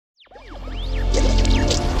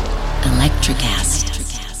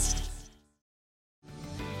Electrocast.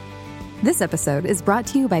 This episode is brought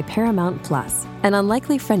to you by Paramount Plus. An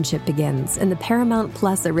unlikely friendship begins in the Paramount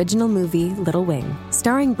Plus original movie Little Wing,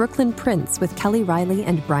 starring Brooklyn Prince with Kelly Riley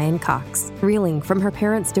and Brian Cox. Reeling from her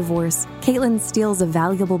parents' divorce, Caitlin steals a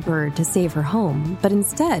valuable bird to save her home, but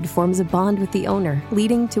instead forms a bond with the owner,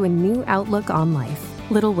 leading to a new outlook on life.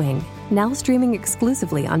 Little Wing, now streaming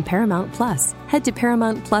exclusively on Paramount Plus. Head to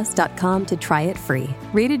ParamountPlus.com to try it free.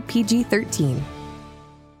 Rated PG-13.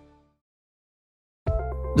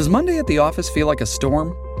 Does Monday at the office feel like a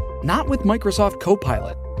storm? Not with Microsoft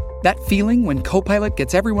Copilot. That feeling when Copilot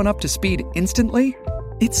gets everyone up to speed instantly?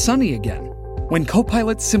 It's sunny again. When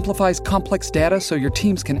Copilot simplifies complex data so your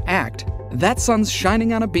teams can act, that sun's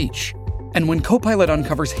shining on a beach. And when Copilot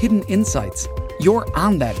uncovers hidden insights, you're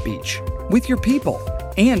on that beach with your people,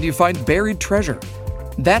 and you find buried treasure.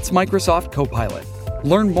 That's Microsoft Copilot.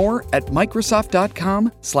 Learn more at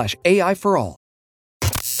Microsoft.com/AI for all.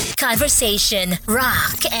 Conversation,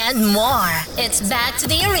 rock, and more. It's back to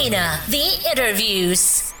the arena, the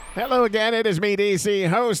interviews. Hello again, it is me, DC,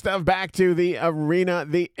 host of Back to the Arena,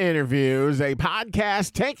 the interviews, a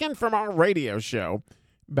podcast taken from our radio show,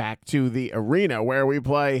 Back to the Arena, where we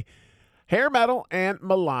play hair metal and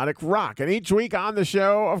melodic rock. And each week on the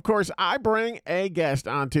show, of course, I bring a guest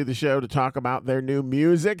onto the show to talk about their new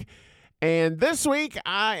music. And this week,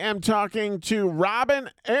 I am talking to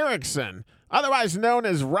Robin Erickson, otherwise known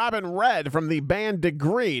as Robin Red from the band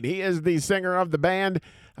Degreed. He is the singer of the band.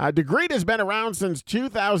 Degreed has been around since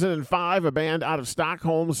 2005, a band out of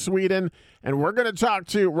Stockholm, Sweden. And we're going to talk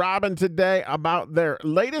to Robin today about their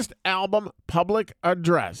latest album, Public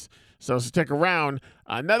Address. So stick around.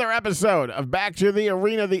 Another episode of Back to the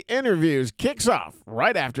Arena, the interviews kicks off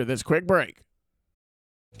right after this quick break.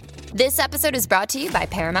 This episode is brought to you by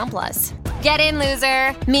Paramount Plus. Get in,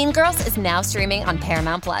 loser! Mean Girls is now streaming on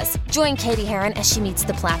Paramount Plus. Join Katie Heron as she meets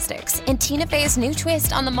the plastics and Tina Fey's new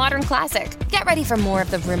twist on the modern classic. Get ready for more of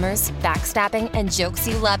the rumors, backstabbing, and jokes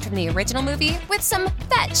you loved from the original movie with some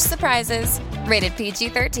fetch surprises. Rated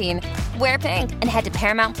PG-13. Wear pink and head to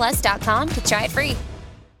ParamountPlus.com to try it free.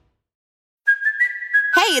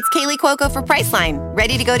 Hey, it's Kaylee Cuoco for Priceline.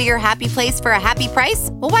 Ready to go to your happy place for a happy price?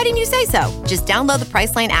 Well, why didn't you say so? Just download the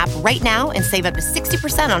Priceline app right now and save up to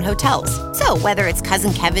 60% on hotels. So whether it's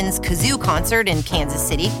Cousin Kevin's Kazoo Concert in Kansas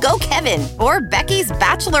City, go Kevin, or Becky's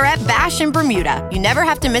Bachelorette Bash in Bermuda, you never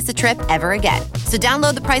have to miss a trip ever again. So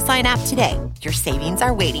download the Priceline app today. Your savings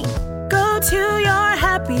are waiting. Go to your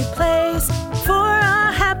happy place for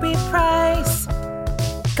a happy price.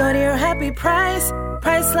 Go to your happy price,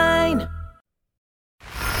 Priceline.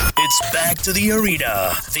 It's Back to the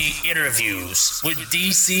Arena, the interviews with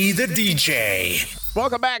DC the DJ.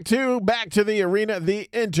 Welcome back to the Arena, the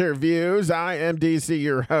interviews. I am DC,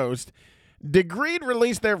 your host. Degreed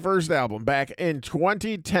released their first album back in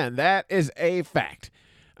 2010. That is a fact.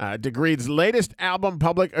 Degreed's latest album,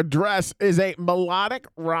 Public Address, is a melodic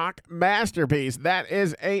rock masterpiece. That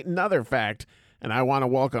is another fact. And I want to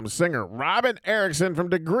welcome singer Robin Erickson from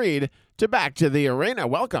Degreed to Back to the Arena.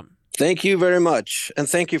 Welcome. Thank you very much, and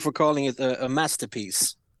thank you for calling it a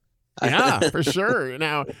masterpiece. Yeah, for sure.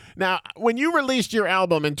 Now, when you released your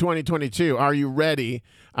album in 2022, Are You Ready?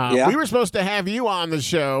 We were supposed to have you on the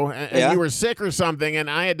show, and you were sick or something, and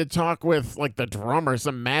I had to talk with, like, the drummer,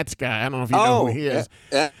 some Matt's guy. I don't know if you know who he is.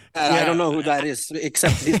 I don't know who that is,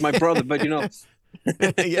 except he's my brother, but, yeah,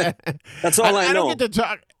 that's all I know. I don't get to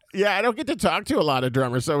talk. Yeah, I don't get to talk to a lot of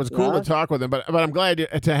drummers, so it was cool to talk with him. But I'm glad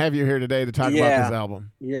to have you here today to talk about this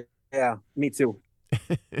album. Yeah, me too.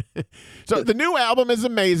 So the new album is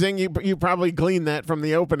amazing. You probably gleaned that from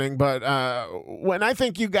the opening, but when I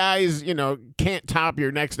think you guys, can't top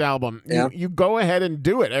your next album, you go ahead and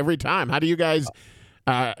do it every time. How do you guys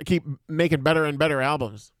keep making better and better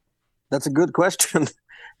albums? That's a good question.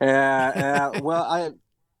 Well,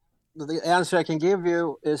 the answer I can give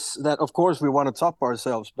you is that, of course, we want to top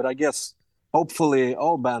ourselves, but I guess hopefully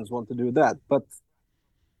all bands want to do that. But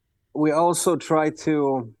we also try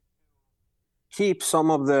to keep some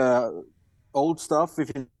of the old stuff, if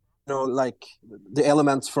you know, like the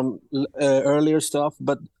elements from earlier stuff,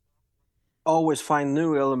 but always find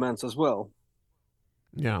new elements as well.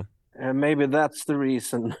 Yeah. And maybe that's the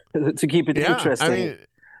reason to keep it interesting.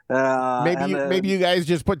 I mean, maybe you guys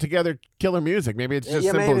just put together killer music. Maybe it's just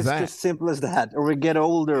simple as that. Maybe it's just simple as that. Or we get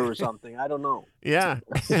older or something. I don't know. Yeah.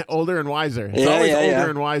 Older and wiser. It's always older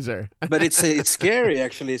and wiser. But it's scary,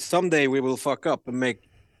 actually. Someday we will fuck up and make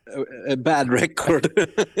a bad record.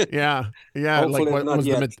 yeah. Hopefully like what was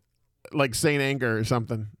yet. Like Saint Anger or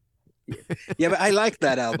something. Yeah, but I like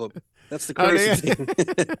that album. That's the crazy thing.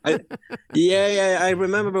 I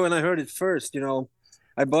remember when I heard it first,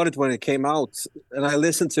 I bought it when it came out, and I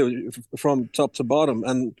listened to it from top to bottom,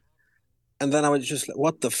 and then I was just like,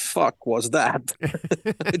 "What the fuck was that?"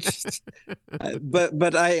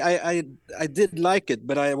 But I did like it,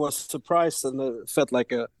 but I was surprised and it felt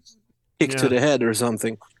like a kick to the head or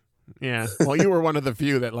something. Yeah. Well, you were one of the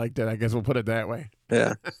few that liked it. I guess we'll put it that way.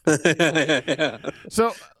 Yeah. Yeah.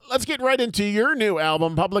 So let's get right into your new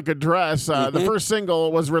album, Public Address. The first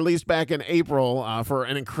single was released back in April for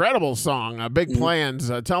an incredible song, Big Plans.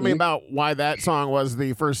 Tell me about why that song was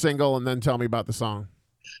the first single, and then tell me about the song.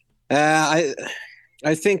 I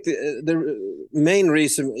think the main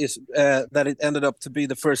reason is that it ended up to be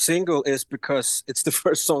the first single is because it's the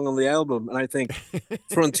first song on the album, and I think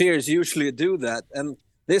Frontiers usually do that. And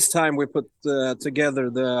this time we put together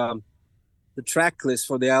the track list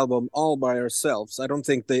for the album all by ourselves. I don't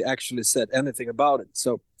think they actually said anything about it.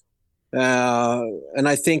 So, and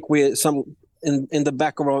I think in the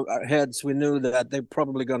back of our heads we knew that they're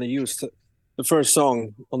probably going to use the first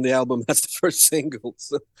song on the album as the first single.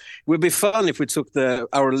 So it would be fun if we took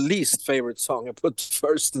our least favorite song and put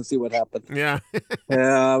first and see what happened. Yeah.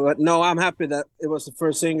 But no, I'm happy that it was the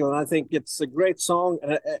first single, and I think it's a great song.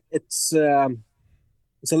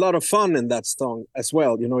 It's a lot of fun in that song as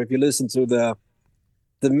well. You know, if you listen to the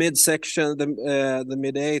mid section, the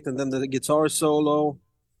mid 8, and then the guitar solo,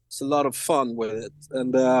 it's a lot of fun with it.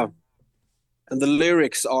 And the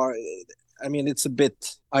lyrics are, I mean, it's a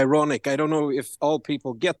bit ironic. I don't know if all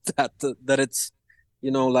people get that it's,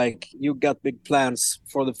 you know, like, you got big plans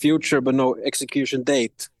for the future, but no execution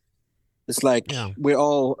date. It's like we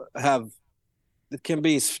all have, it can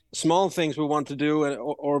be small things we want to do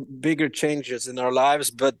or bigger changes in our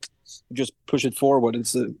lives, but just push it forward.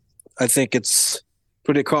 I think it's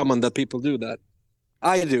pretty common that people do that.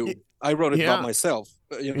 I do. I wrote it about myself,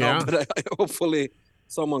 you know, but hopefully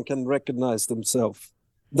someone can recognize themselves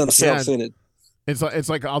in it. It's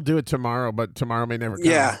like I'll do it tomorrow, but tomorrow may never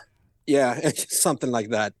come. Yeah, something like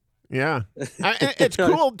that. Yeah, it's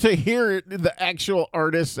cool to hear the actual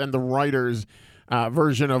artists and the writers'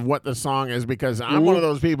 version of what the song is, because I'm one of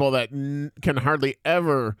those people that can hardly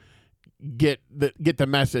ever get the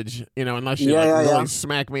message, you know, unless you really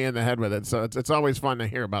smack me in the head with it. So it's always fun to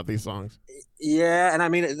hear about these songs. Yeah, and I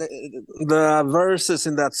mean the verses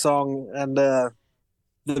in that song and the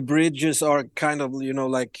bridges are kind of, you know,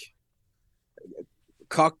 like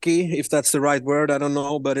cocky, if that's the right word. I don't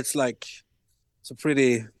know, but it's like it's a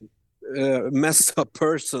pretty messed up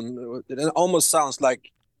person. It almost sounds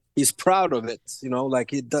like he's proud of it, you know,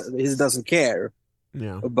 like he doesn't care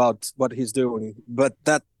about what he's doing. But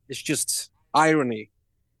that is just irony,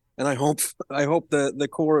 and I hope the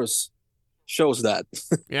chorus shows that.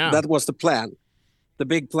 Yeah, that was the plan. The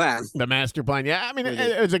big plan, the master plan. Yeah, I mean,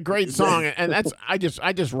 it's a great song, and that's I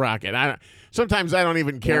just rock it. Sometimes I don't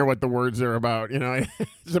even care what the words are about, you know,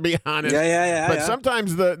 to be honest. But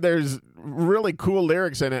sometimes there's really cool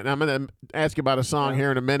lyrics in it, and I'm going to ask you about a song here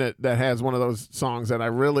in a minute that has one of those songs that I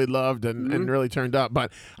really loved and really turned up.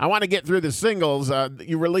 But I want to get through the singles.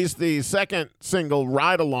 You released the second single,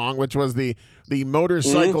 "Ride Along," which was the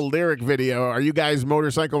motorcycle lyric video. Are you guys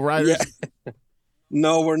motorcycle riders? Yeah.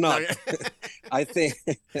 No, we're not. I think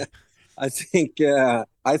I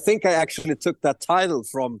actually took that title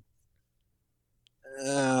from.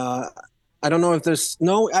 I don't know if there's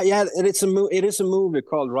it is a movie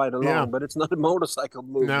called Ride Along, but it's not a motorcycle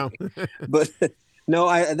movie. No, but no,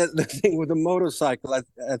 the thing with the motorcycle, I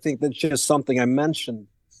think that's just something I mentioned.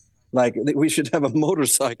 Like, we should have a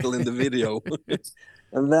motorcycle in the video,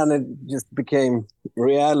 and then it just became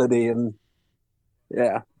reality. And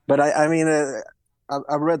but I mean.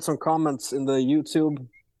 I've read some comments in the YouTube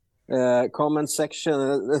comment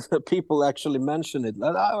section. People actually mention it.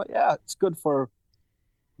 Oh, yeah, it's good for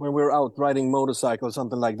when we're out riding motorcycles,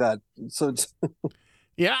 something like that. So it's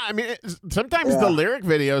yeah, I mean, sometimes the lyric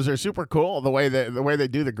videos are super cool, the way they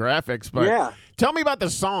do the graphics. But tell me about the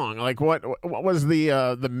song. Like, what was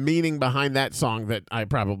the meaning behind that song that I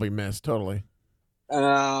probably missed totally?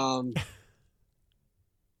 In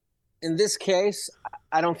this case,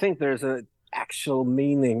 I don't think there's a actual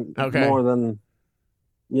meaning more than,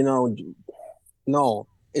 you know, no,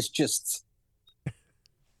 it's just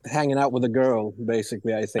hanging out with a girl,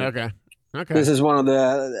 basically. I think this is one of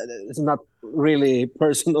it's not really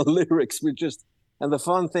personal lyrics. And the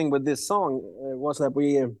fun thing with this song was that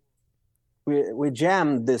we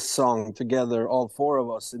jammed this song together, all four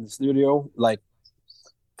of us, in the studio, like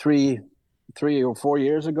three or 4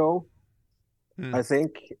 years ago, I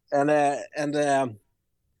think. And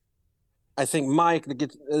I think Mike,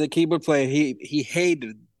 the keyboard player, he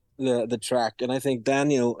hated the track, and I think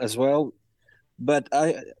Daniel as well. But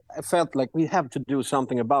I felt like we have to do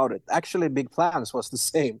something about it. Actually, Big Plans was the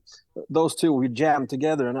same. Those two, we jammed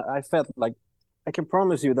together, and I felt like I can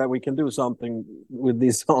promise you that we can do something with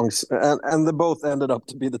these songs. And they both ended up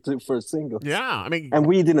to be the two first singles. Yeah, I mean... And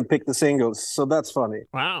we didn't pick the singles, so that's funny.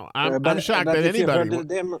 Wow, I'm shocked that anybody...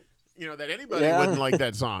 that anybody Yeah. wouldn't like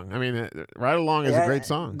that song. I mean, Ride Along is a great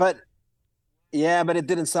song. But it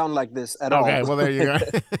didn't sound like this at all. Okay, well, there you go.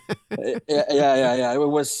 yeah. It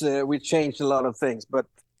was we changed a lot of things, but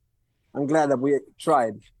I'm glad that we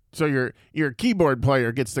tried. So your keyboard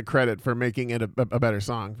player gets the credit for making it a better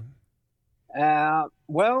song.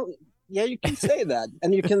 Well, yeah, you can say that,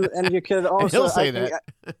 and you can also. He'll say that.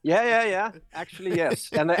 Yeah. Actually, yes,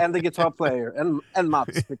 and the guitar player and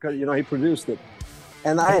Mats, because he produced it,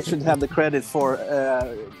 and I should have the credit for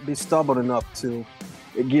be stubborn enough to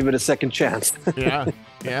give it a second chance.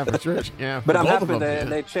 Yeah, for sure. Yeah, but I'm happy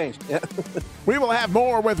they changed. Yeah. We will have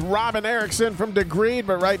more with Robin Erickson from Degreed,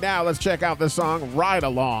 but right now let's check out the song Ride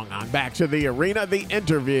Along on Back to the Arena, the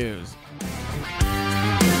interviews.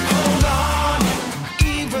 Hold on,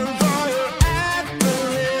 even though you're at the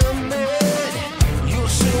limit, you'll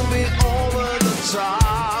soon be over the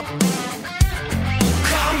top.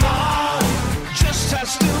 Come on, just how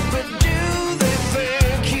stupid do they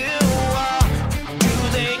think you are? Do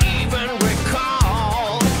they even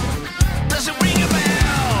recall? Does it ring a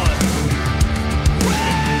bell?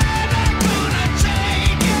 We're not gonna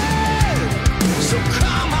take it. So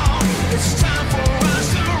come on, it's time for us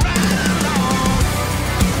to ride along.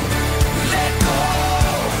 Let go,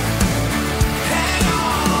 hang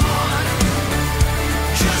on,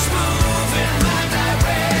 just move in my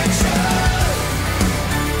direction.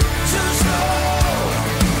 Too slow,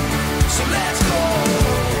 so let's go.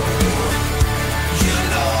 You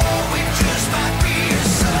know it just might be a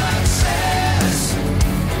success.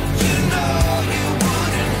 You know you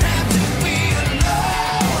wouldn't have to be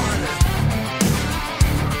alone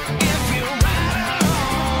if you ride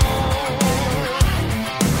along.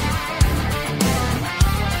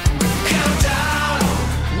 Countdown,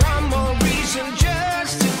 one more reason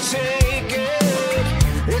just to take it.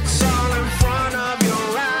 It's all in front of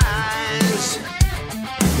your eyes.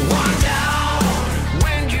 One down,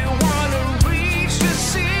 when you wanna reach the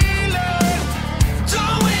ceiling.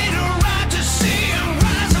 Don't wait around to see him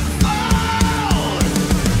rise and fall.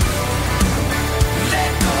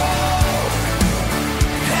 Let go,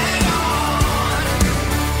 hang on,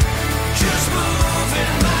 just move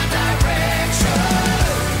in my direction.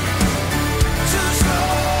 Too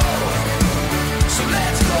slow, so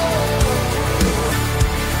let's go.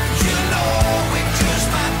 You know it just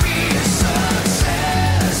might be a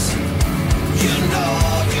success. You know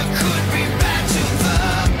you could be back to the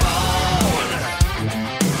bone.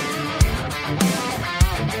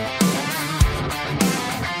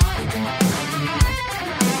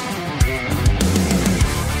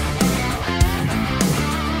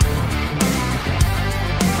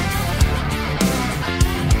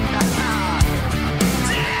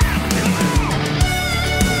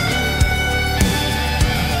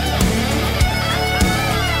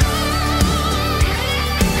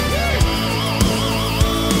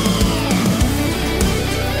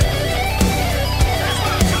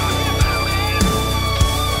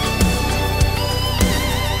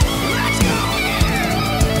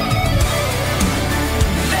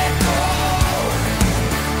 Let go,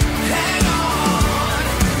 hang on,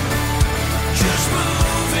 just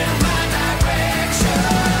move in my direction.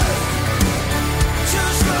 Too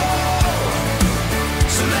slow,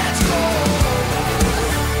 so let's go.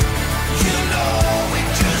 You know it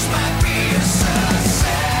just might be a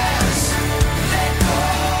success. Let go,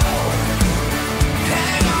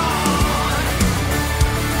 hang on,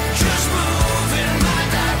 just move in my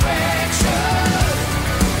direction.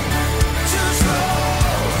 Too slow,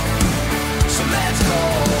 so let's go.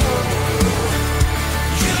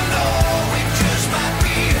 You know it just might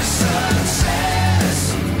be a success.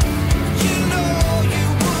 You know you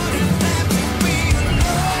wouldn't have to be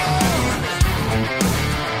alone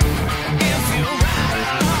if you ride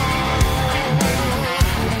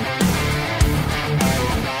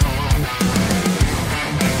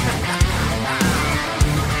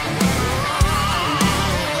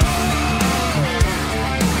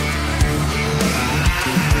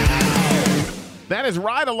That is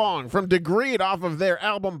Ride Along from Degreed off of their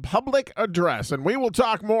album Public Address. And we will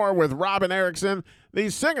talk more with Robin Erickson, the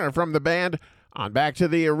singer from the band, on Back to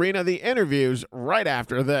the Arena, the interviews, right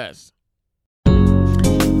after this.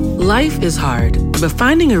 Life is hard, but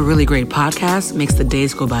finding a really great podcast makes the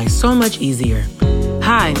days go by so much easier.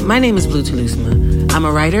 Hi, my name is Blue Telusma. I'm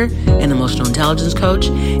a writer, an emotional intelligence coach,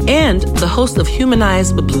 and the host of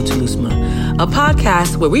Humanize with Blue Telusma, a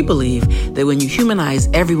podcast where we believe that when you humanize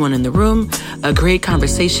everyone in the room, a great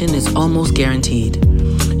conversation is almost guaranteed.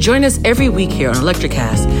 Join us every week here on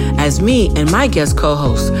Electricast as me and my guest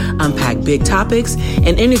co-hosts unpack big topics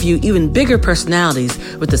and interview even bigger personalities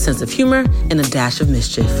with a sense of humor and a dash of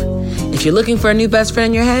mischief. If you're looking for a new best friend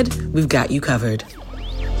in your head, we've got you covered.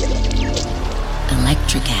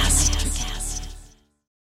 Electricast.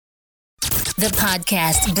 The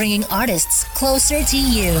podcast bringing artists closer to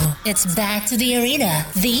you. It's Back to the Arena,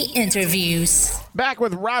 the interviews. Back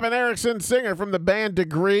with Robin Erickson, singer from the band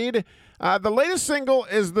Degreed. The latest single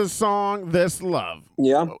is the song "This Love."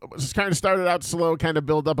 Yeah, it's kind of started out slow, kind of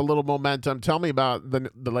build up a little momentum. Tell me about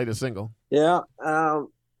the latest single. Yeah,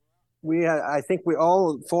 I think we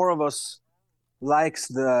all four of us likes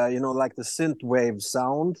the like the synth wave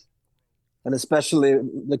sound, and especially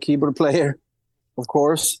the keyboard player, of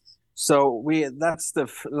course. So that's the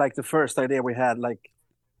first idea we had, like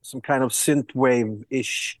some kind of synth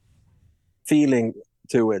wave-ish feeling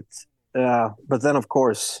to it. But then, of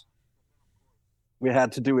course, we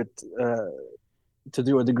had to do it to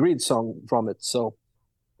do a Degreed song from it. So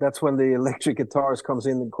that's when the electric guitars comes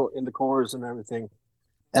in the chorus and everything.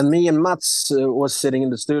 And me and Mats was sitting in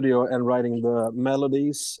the studio and writing the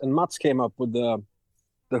melodies. And Mats came up with the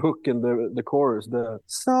hook and the chorus, the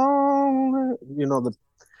song, the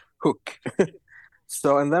hook.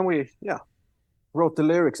 So, and then we wrote the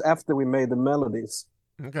lyrics after we made the melodies.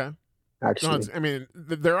 Okay. Actually,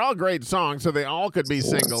 they're all great songs, so they all could be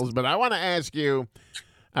singles. But I want to ask you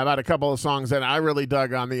about a couple of songs that I really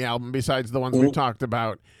dug on the album, besides the ones we talked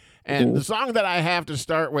about. And the song that I have to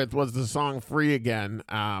start with was the song "Free Again."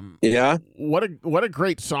 What a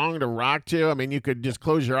great song to rock to. I mean, you could just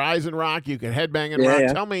close your eyes and rock. You could headbang and rock.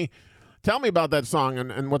 Yeah. Tell me about that song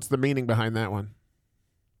and what's the meaning behind that one.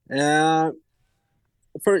 The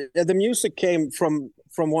music came from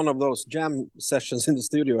one of those jam sessions in the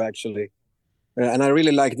studio, actually. And I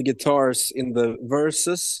really like the guitars in the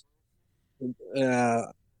verses,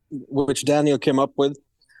 which Daniel came up with.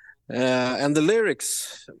 And the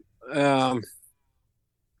lyrics, I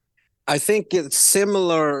think it's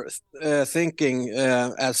similar thinking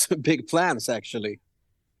as Big Plans, actually.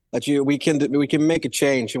 That we can make a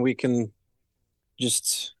change and we can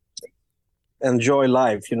just enjoy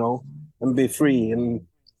life, and be free and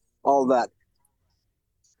all that.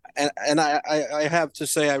 And I have to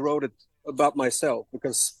say I wrote it about myself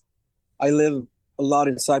because I live a lot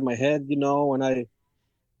inside my head, and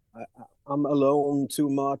I'm alone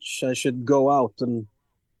too much. I should go out and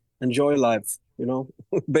enjoy life,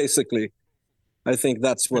 basically. I think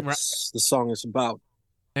that's what the song is about.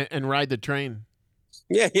 And ride the train.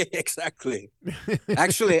 Yeah, exactly.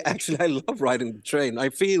 Actually, I love riding the train. I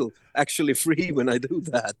feel actually free when I do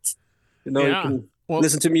that. You can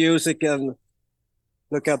listen to music and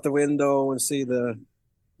look out the window and see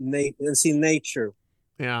nature.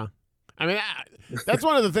 Yeah. I mean, that's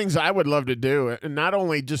one of the things I would love to do. And not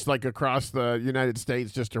only just like across the United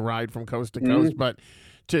States, just to ride from coast to coast, but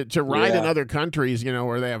to ride in other countries,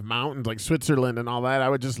 where they have mountains like Switzerland and all that. I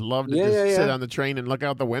would just love to sit on the train and look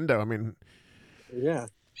out the window. I mean, yeah.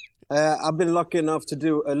 I've been lucky enough to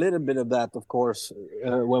do a little bit of that, of course,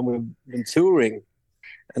 when we've been touring.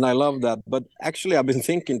 And I love that. But actually, I've been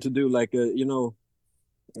thinking to do like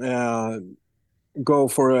go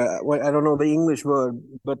for I don't know the English word,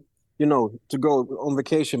 but to go on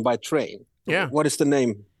vacation by train. Yeah. What is the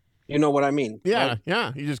name? You know what I mean? Yeah, right?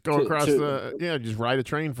 yeah. You just go across just ride a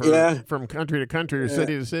train from country to country or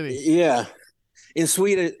city to city. Yeah. In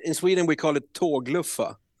Sweden we call it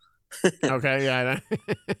tågluffa. Okay, yeah.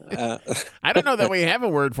 I don't know that we have a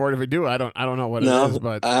word for it. If we do, I don't know what it is.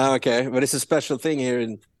 But okay, but it's a special thing here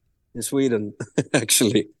in Sweden.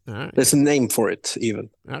 Actually, right. There's a name for it even.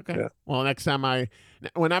 Okay. Yeah. Well, next time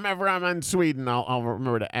whenever I'm in Sweden, I'll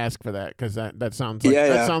remember to ask for that because that sounds like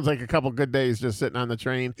sounds like a couple good days just sitting on the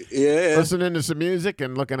train, listening to some music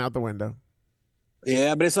and looking out the window.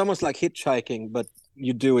 Yeah, but it's almost like hitchhiking, but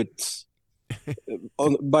you do it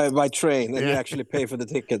by train and you actually pay for the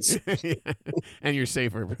tickets. And you're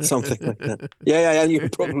safer. Something like that. Yeah, and you're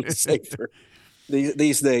probably safer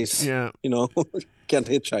these days. Yeah. Can't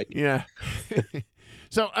hitchhike. Yeah.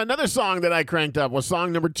 So another song that I cranked up was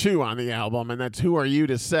song number 2 on the album, and that's "Who Are You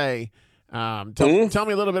to Say." Tell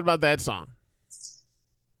me a little bit about that song.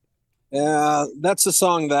 That's a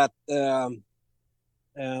song that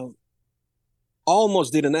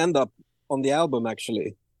almost didn't end up on the album,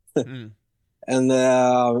 actually. And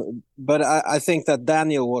but I think that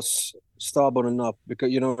Daniel was stubborn enough because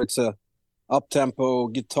it's a up-tempo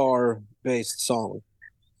guitar-based song.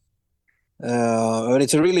 But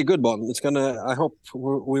it's a really good one. I hope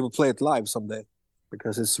we will play it live someday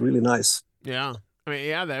because it's really nice. Yeah. I mean,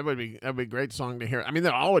 yeah, that'd be a great song to hear. I mean, they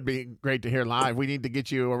all would be great to hear live. We need to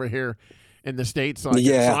get you over here in the States so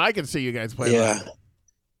I can see you guys play live.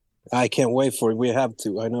 I can't wait for it. We have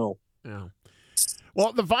to. I know. Yeah.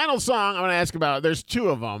 Well, the final song I'm going to ask about, there's two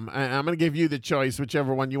of them. I'm going to give you the choice,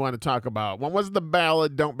 whichever one you want to talk about. One was the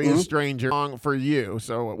ballad, Don't Be a Stranger, song for you.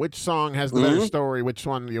 So which song has the better story? Which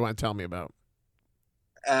one do you want to tell me about?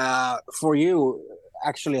 For you,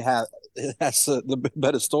 actually, has the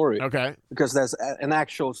better story. Okay. Because there's an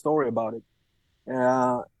actual story about it.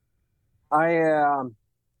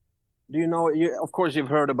 Do you know, of course, you've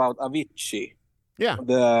heard about Avicii. Yeah.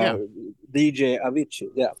 DJ Avicii,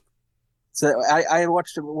 yeah. So I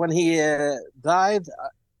watched when he died.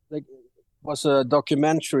 Like, was a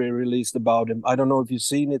documentary released about him. I don't know if you've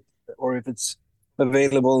seen it or if it's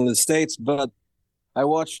available in the States, but I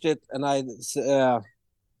watched it and I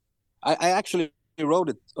actually wrote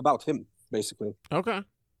it about him basically. Okay.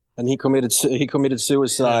 And he committed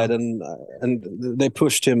suicide, and they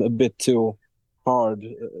pushed him a bit too hard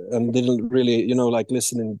and didn't really, like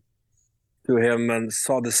listening to him and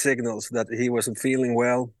saw the signals that he wasn't feeling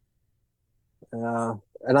well.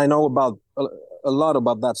 And I know about a lot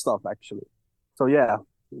about that stuff actually. So yeah,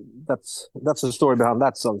 that's the story behind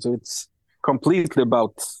that song. So it's completely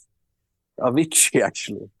about Avicii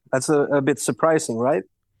actually. That's a bit surprising, right?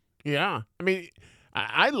 Yeah. I mean,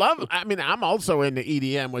 I'm also into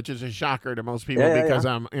EDM, which is a shocker to most people because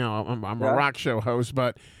I'm a rock show host,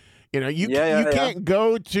 but you can't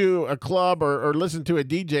go to a club or listen to a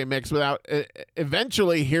DJ mix without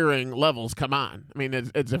eventually hearing levels come on. I mean,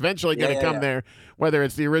 it's eventually going to come there, whether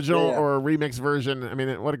it's the original or a remix version. I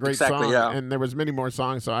mean, what a great song. Yeah. And there was many more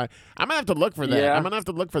songs. So I'm going to have to look for that. Yeah. I'm going to have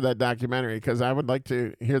to look for that documentary because I would like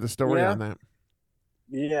to hear the story on that.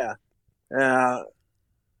 Yeah. But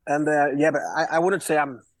I wouldn't say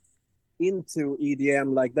I'm into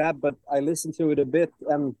EDM like that, but I listen to it a bit.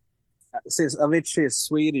 And since Avicii is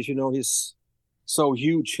Swedish, he's so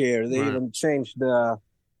huge here. They even changed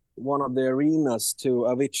one of the arenas to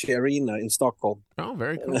Avicii Arena in Stockholm. Oh,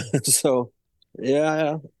 very cool. So,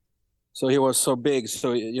 yeah. So he was so big.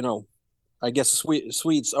 So, I guess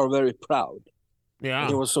Swedes are very proud. Yeah. And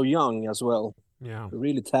he was so young as well. Yeah. A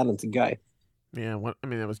really talented guy. Yeah,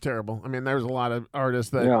 it was terrible. I mean, there's a lot of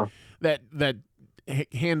artists that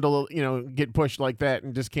handle, get pushed like that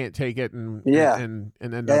and just can't take it and end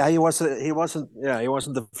up. He wasn't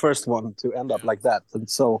the first one to end up like that, and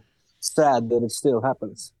so sad that it still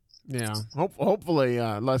happens. Yeah, hopefully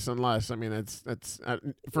less and less. I mean, it's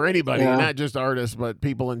for anybody, not just artists, but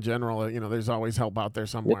people in general. There's always help out there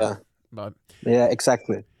somewhere. Yeah. But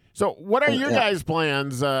exactly. So what are your guys'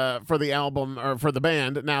 plans for the album or for the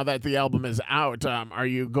band now that the album is out? Are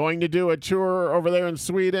you going to do a tour over there in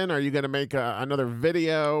Sweden? Are you going to make another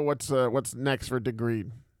video? What's next for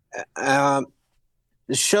Degreed? The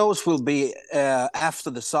shows will be after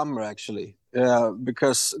the summer, actually,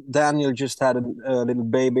 because Daniel just had a little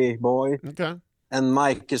baby boy. Okay. And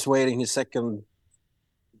Mike is waiting his second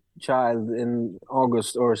child in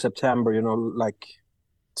August or September, like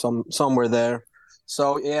somewhere there.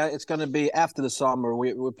 So, yeah, it's going to be after the summer.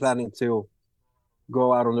 We're planning to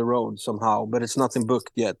go out on the road somehow, but it's nothing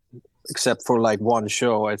booked yet, except for like one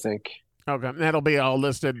show, I think. Okay. That'll be all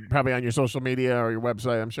listed probably on your social media or your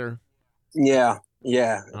website, I'm sure. Yeah,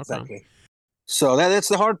 exactly. Okay. So that's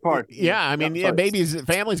the hard part. Yeah, I mean,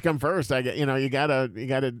 families come first. You gotta.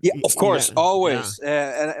 Yeah, of course, always.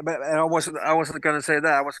 Yeah. But I wasn't going to say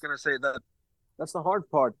that. I was going to say that that's the hard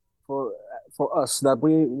part for us, that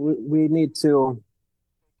we need to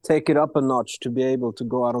take it up a notch to be able to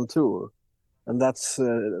go out on tour, and that's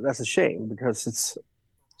a shame because it's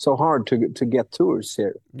so hard to get tours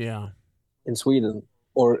here. Yeah, in Sweden,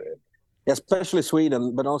 or especially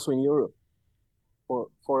Sweden, but also in Europe.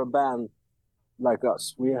 For a band like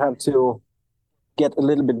us, we have to get a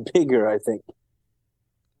little bit bigger. I think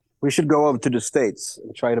we should go over to the States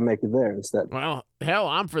and try to make it there instead. Well, hell,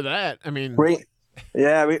 I'm for that. I mean, we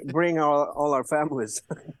bring all our families,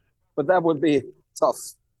 but that would be tough.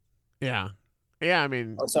 Yeah. I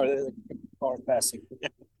mean, sorry, there's a car passing.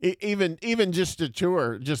 even just a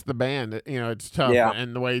tour, just the band, it's tough. Yeah.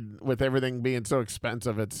 And the way with everything being so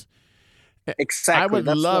expensive, it's exactly. I would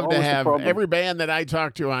love to have every band that I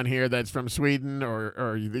talk to on here that's from Sweden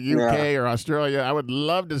or the UK or Australia. I would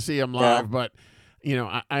love to see them live, but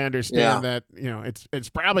I understand that it's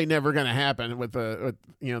probably never going to happen with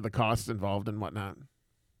the costs involved and whatnot.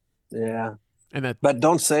 Yeah. But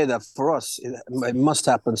don't say that for us. It must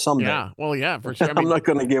happen someday. Yeah, well, yeah, for sure. I'm not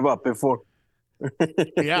going to give up before.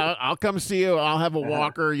 Yeah, I'll come see you. I'll have a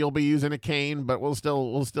walker. You'll be using a cane, but we'll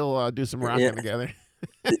still do some rocking together.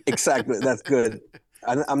 Exactly. That's good.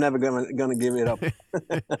 I'm never gonna give it up.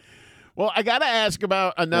 Well, I got to ask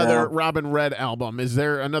about another Robin Red album. Is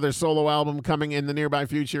there another solo album coming in the nearby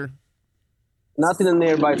future? Not in the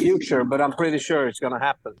nearby future, but I'm pretty sure it's gonna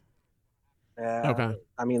happen. Okay.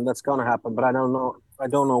 I mean, that's gonna happen, but I don't know. I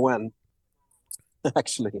don't know when.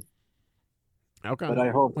 Actually. Okay. But I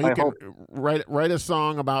hope. Well, you can write a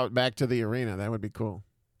song about Back to the Arena. That would be cool.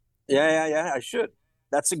 Yeah. I should.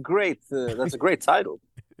 That's a great title.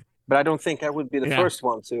 But I don't think I would be the first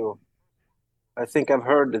one to. I think I've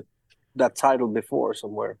heard that title before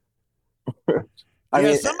somewhere. I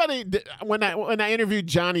mean, somebody when I interviewed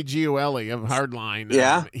Johnny Gioeli of Hardline,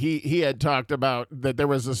 he had talked about that there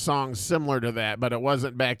was a song similar to that, but it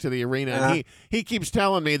wasn't Back to the Arena. And he keeps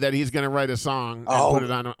telling me that he's going to write a song and put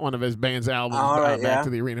it on one of his band's albums, Back to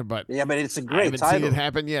the Arena. But but it's a I great haven't title. seen it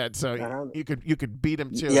happen yet, so you could beat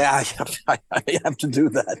him too. Yeah, I have to do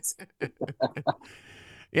that.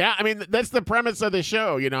 Yeah, I mean that's the premise of the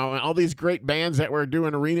show. You know, all these great bands that were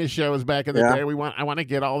doing arena shows back in the day. I want to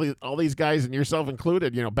get all these guys and yourself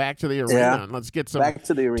included. You know, back to the arena and let's get some back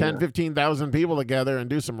to the arena. 10, 15,000 people together and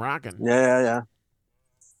do some rocking. Yeah.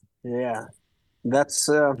 That's.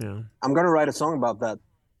 I'm gonna write a song about that.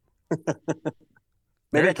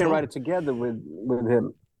 Maybe I can write it together with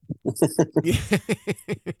him.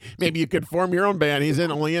 Maybe you could form your own band. He's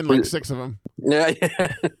only in like 6 of them. Yeah,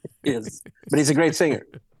 yes, but he's a great singer.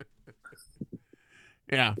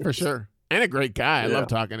 Yeah, for sure, and a great guy. I love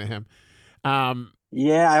talking to him.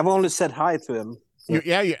 I've only said hi to him.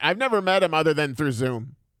 I've never met him other than through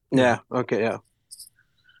Zoom. Yeah. Okay. Yeah.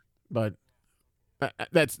 But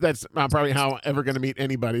that's probably how I'm ever going to meet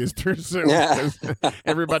anybody is through Zoom. Yeah.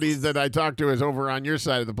 Everybody that I talk to is over on your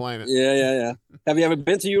side of the planet. Yeah. Have you ever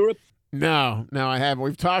been to Europe? No, I haven't.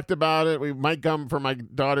 We've talked about it. We might come for my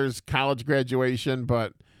daughter's college graduation,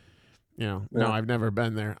 but no, I've never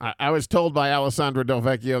been there. I was told by Alessandro Del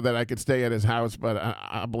Vecchio that I could stay at his house, but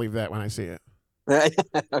I'll believe that when I see it.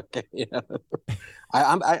 Okay, yeah.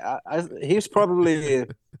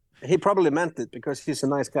 He probably meant it because he's a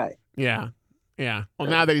nice guy. Yeah. Well,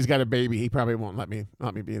 now that he's got a baby, he probably won't let me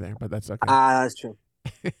be there, but that's okay. That's true.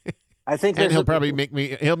 I think, and he'll probably make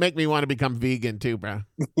me want to become vegan too, bro.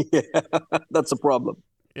 Yeah, that's a problem.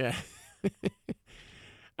 Yeah.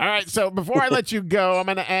 All right. So before I let you go, I'm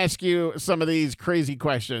going to ask you some of these crazy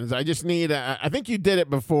questions. I just need. I think you did it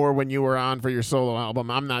before when you were on for your solo album.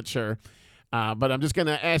 I'm not sure, but I'm just going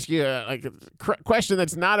to ask you a question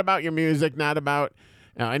that's not about your music, not about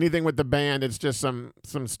anything with the band. It's just some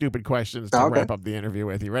stupid questions to wrap up the interview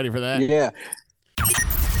with. You ready for that? Yeah.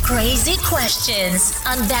 Crazy questions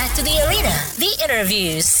on Back to the Arena, the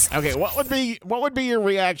interviews. Okay, what would be your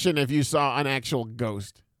reaction if you saw an actual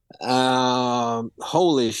ghost?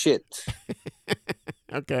 Holy shit.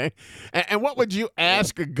 Okay, and what would you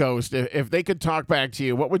ask a ghost if they could talk back to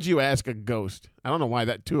you? What would you ask a ghost? I don't know why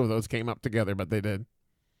that two of those came up together, but they did.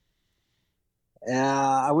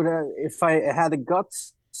 I would if I had the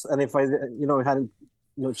guts and if I hadn't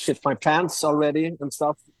shit my pants already and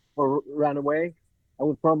stuff or ran away. I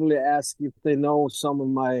would probably ask if they know some of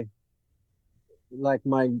my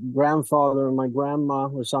grandfather and my grandma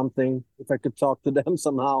or something. If I could talk to them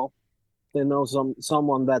somehow, they know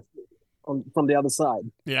someone that from the other side.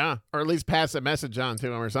 Yeah, or at least pass a message on to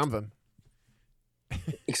them or something.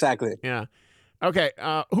 Exactly. Yeah. Okay.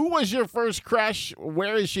 Who was your first crush?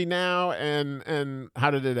 Where is she now? And how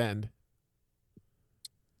did it end?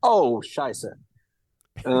 Oh, scheisse.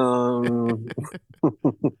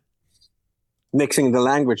 Mixing the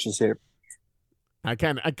languages here. I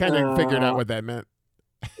kind of figured out what that meant.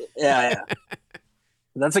 Yeah.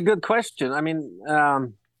 That's a good question. I mean,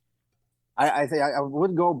 I think I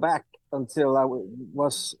would go back until I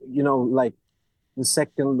was, like in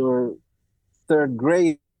second or third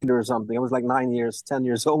grade or something. I was like 10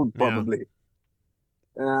 years old, probably.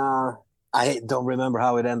 Yeah. I don't remember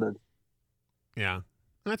how it ended. Yeah,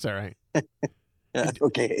 that's all right.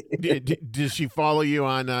 Okay. Does she follow you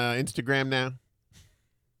on Instagram now?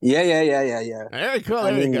 Yeah. Very cool.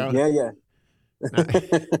 There you go. Yeah.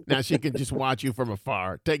 Now she can just watch you from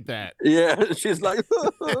afar. Take that. Yeah, she's like.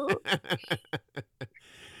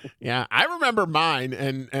 Yeah, I remember mine,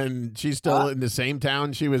 and she's still in the same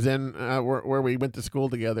town she was in where we went to school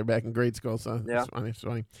together back in grade school. So yeah, it's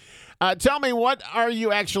funny. Tell me, what are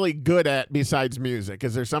you actually good at besides music?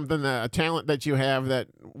 Is there something, a talent that you have that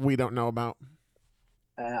we don't know about?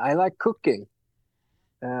 I like cooking,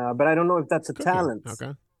 but I don't know if that's a talent.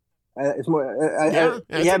 Okay. It's more,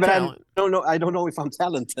 but I don't know. I don't know if I'm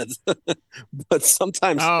talented, but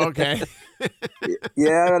sometimes. Oh, okay.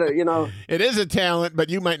 Yeah, it is a talent, but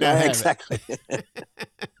you might not have exactly.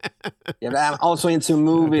 Yeah, but I'm also into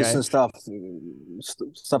movies and stuff.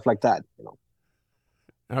 stuff like that. You know.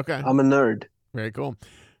 Okay. I'm a nerd. Very cool.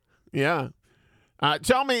 Yeah.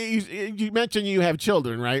 Tell me, you mentioned you have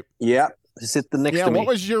children, right? Yeah. They sit next to me. What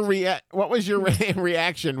was your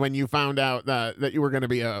reaction when you found out that you were going to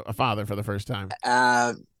be a father for the first time?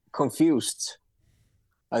 Confused,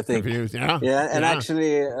 I think. Confused, yeah. Yeah, and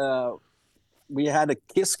actually, we had a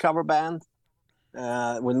Kiss cover band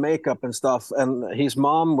with makeup and stuff, and his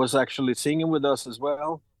mom was actually singing with us as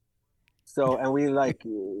well. So, and we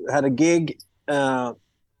had a gig and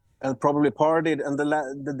probably partied. And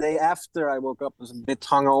the day after, I woke up, was a bit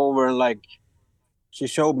hungover, and she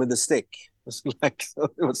showed me the stick. It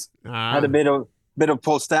was had a bit of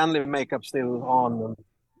Paul Stanley makeup still on.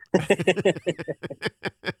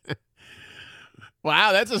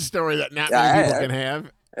 Wow, that's a story that not many people can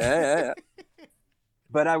have. Yeah.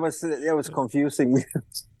 But it was confusing,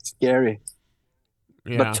 scary,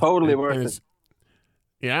 but totally worth it.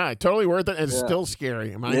 Yeah, totally worth it. And it's still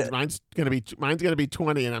scary. Mine's gonna be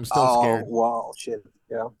 20, and I'm still scared. Oh wow, shit!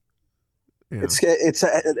 Yeah.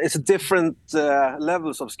 It's a different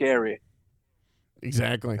levels of scary.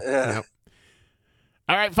 Exactly. Yeah. Yep.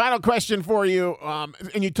 All right, final question for you.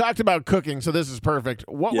 And you talked about cooking, so this is perfect.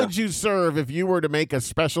 What would you serve if you were to make a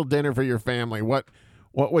special dinner for your family? What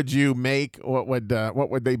would you make? What would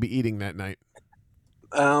they be eating that night?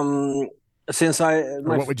 What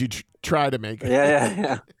would you try to make?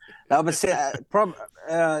 Yeah. I would say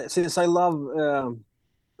since I love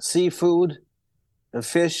seafood and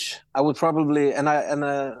fish, I would probably and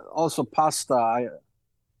also pasta.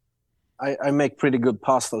 I make pretty good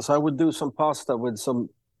pasta, so I would do some pasta with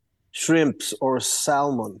some shrimps or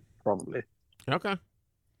salmon, probably. Okay,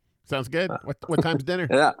 sounds good. What time's dinner?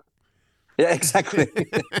 Yeah, exactly.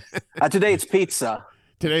 Today it's pizza.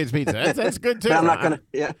 Today's pizza. That's good too. But I'm not gonna.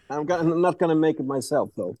 Yeah, I'm not gonna make it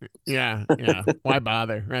myself though. Yeah. Why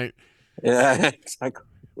bother, right? Yeah, exactly.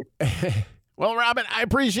 Well, Robin, I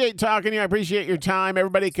appreciate talking to you. I appreciate your time.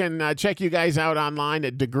 Everybody can check you guys out online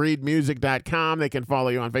at degreedmusic.com. They can follow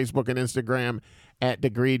you on Facebook and Instagram at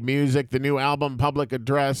Degreed Music. The new album, Public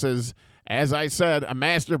Address, is, as I said, a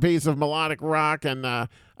masterpiece of melodic rock. And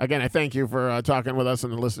again, I thank you for talking with us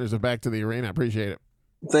and the listeners of Back to the Arena. I appreciate it.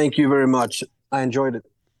 Thank you very much. I enjoyed it.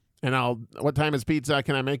 And what time is pizza?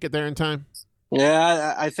 Can I make it there in time?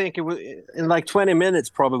 Yeah, I think it was in 20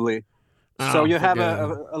 minutes probably. So you have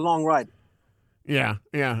a long ride. Yeah.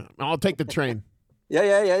 I'll take the train.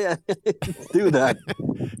 Yeah. Do that.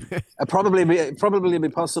 Probably be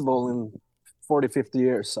possible in 40, 50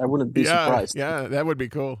 years. I wouldn't be surprised. Yeah, that would be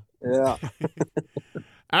cool. Yeah.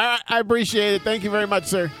 I appreciate it. Thank you very much,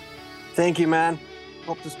 sir. Thank you, man.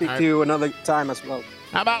 Hope to speak to you another time as well.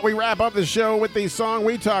 How about we wrap up the show with the song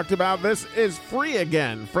we talked about? This is Free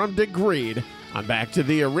Again from Degreed on Back to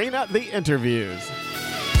the Arena, the interviews.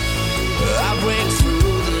 I break through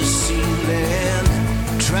the ceiling,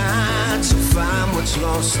 trying to find what's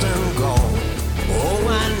lost and gone. Oh,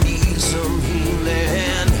 I need some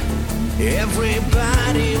healing.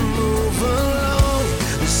 Everybody move along.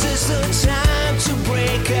 This is the time to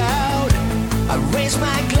break out. I raise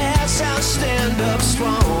my glass, I'll stand up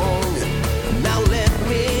strong. Now let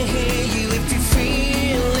me hear you if you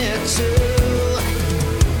feel it too.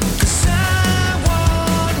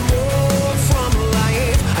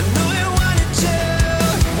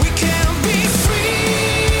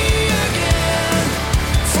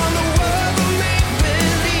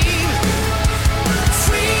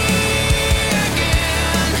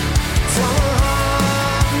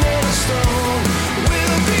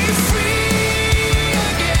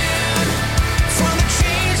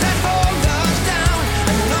 That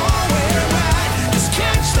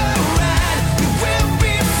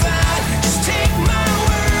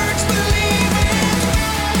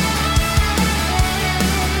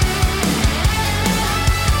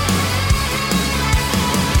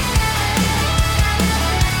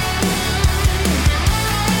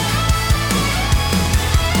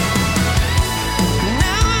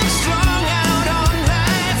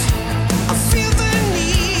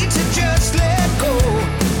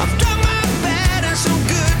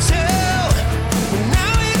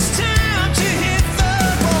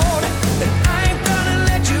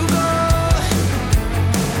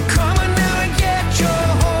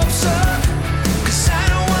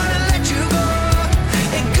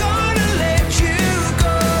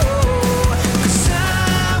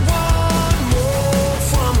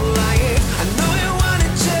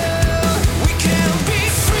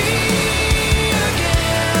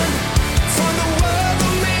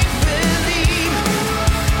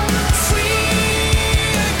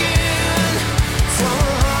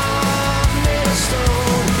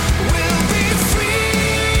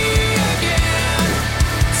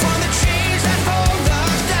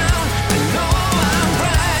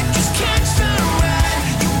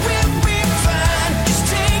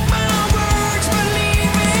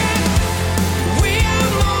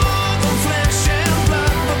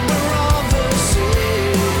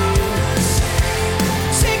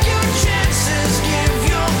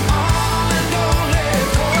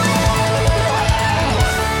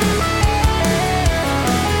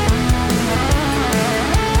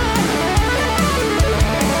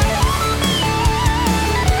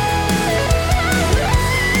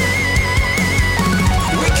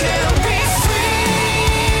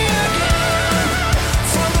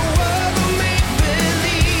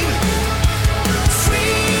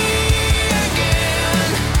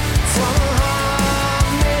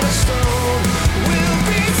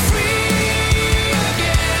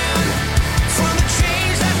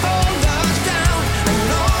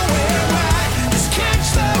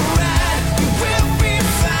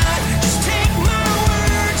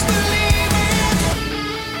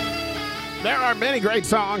There are many great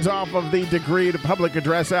songs off of the Degreed Public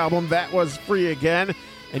Address album. That was free again.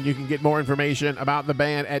 And you can get more information about the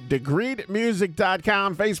band at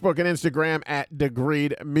degreedmusic.com, Facebook and Instagram at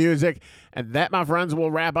Degreed Music. And that, my friends, will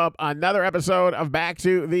wrap up another episode of Back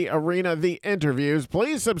to the Arena, the interviews.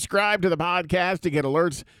 Please subscribe to the podcast to get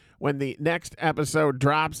alerts when the next episode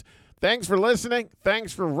drops. Thanks for listening.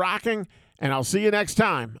 Thanks for rocking. And I'll see you next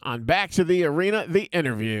time on Back to the Arena, the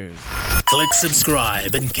interviews. Click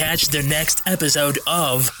subscribe and catch the next episode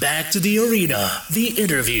of Back to the Arena, the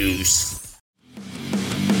interviews.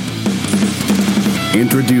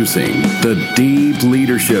 Introducing the Deep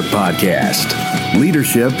Leadership Podcast.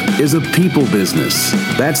 Leadership is a people business.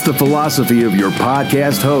 That's the philosophy of your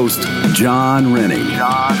podcast host, John Rennie.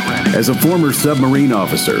 As a former submarine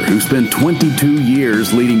officer who spent 22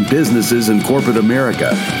 years leading businesses in corporate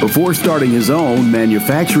America before starting his own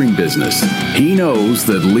manufacturing business, he knows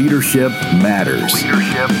that leadership matters.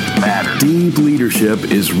 Deep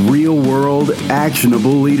Leadership is real-world,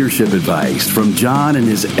 actionable leadership advice from John and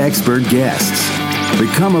his expert guests.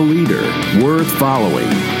 Become a leader worth following.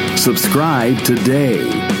 Subscribe today.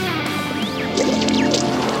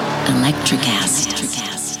 Electricast.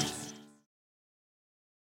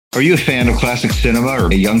 Are you a fan of classic cinema or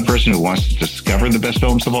a young person who wants to discover the best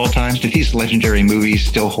films of all time? Do these legendary movies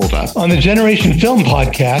still hold up? On the Generation Film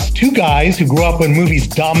podcast, two guys who grew up when movies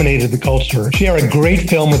dominated the culture share a great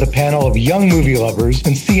film with a panel of young movie lovers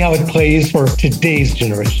and see how it plays for today's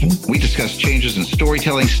generation. We discuss changes in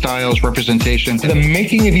storytelling styles, representation, the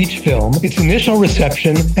making of each film, its initial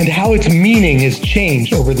reception, and how its meaning has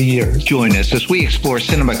changed over the years. Join us as we explore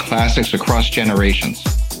cinema classics across generations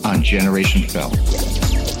on Generation Film.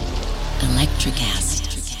 Electricast.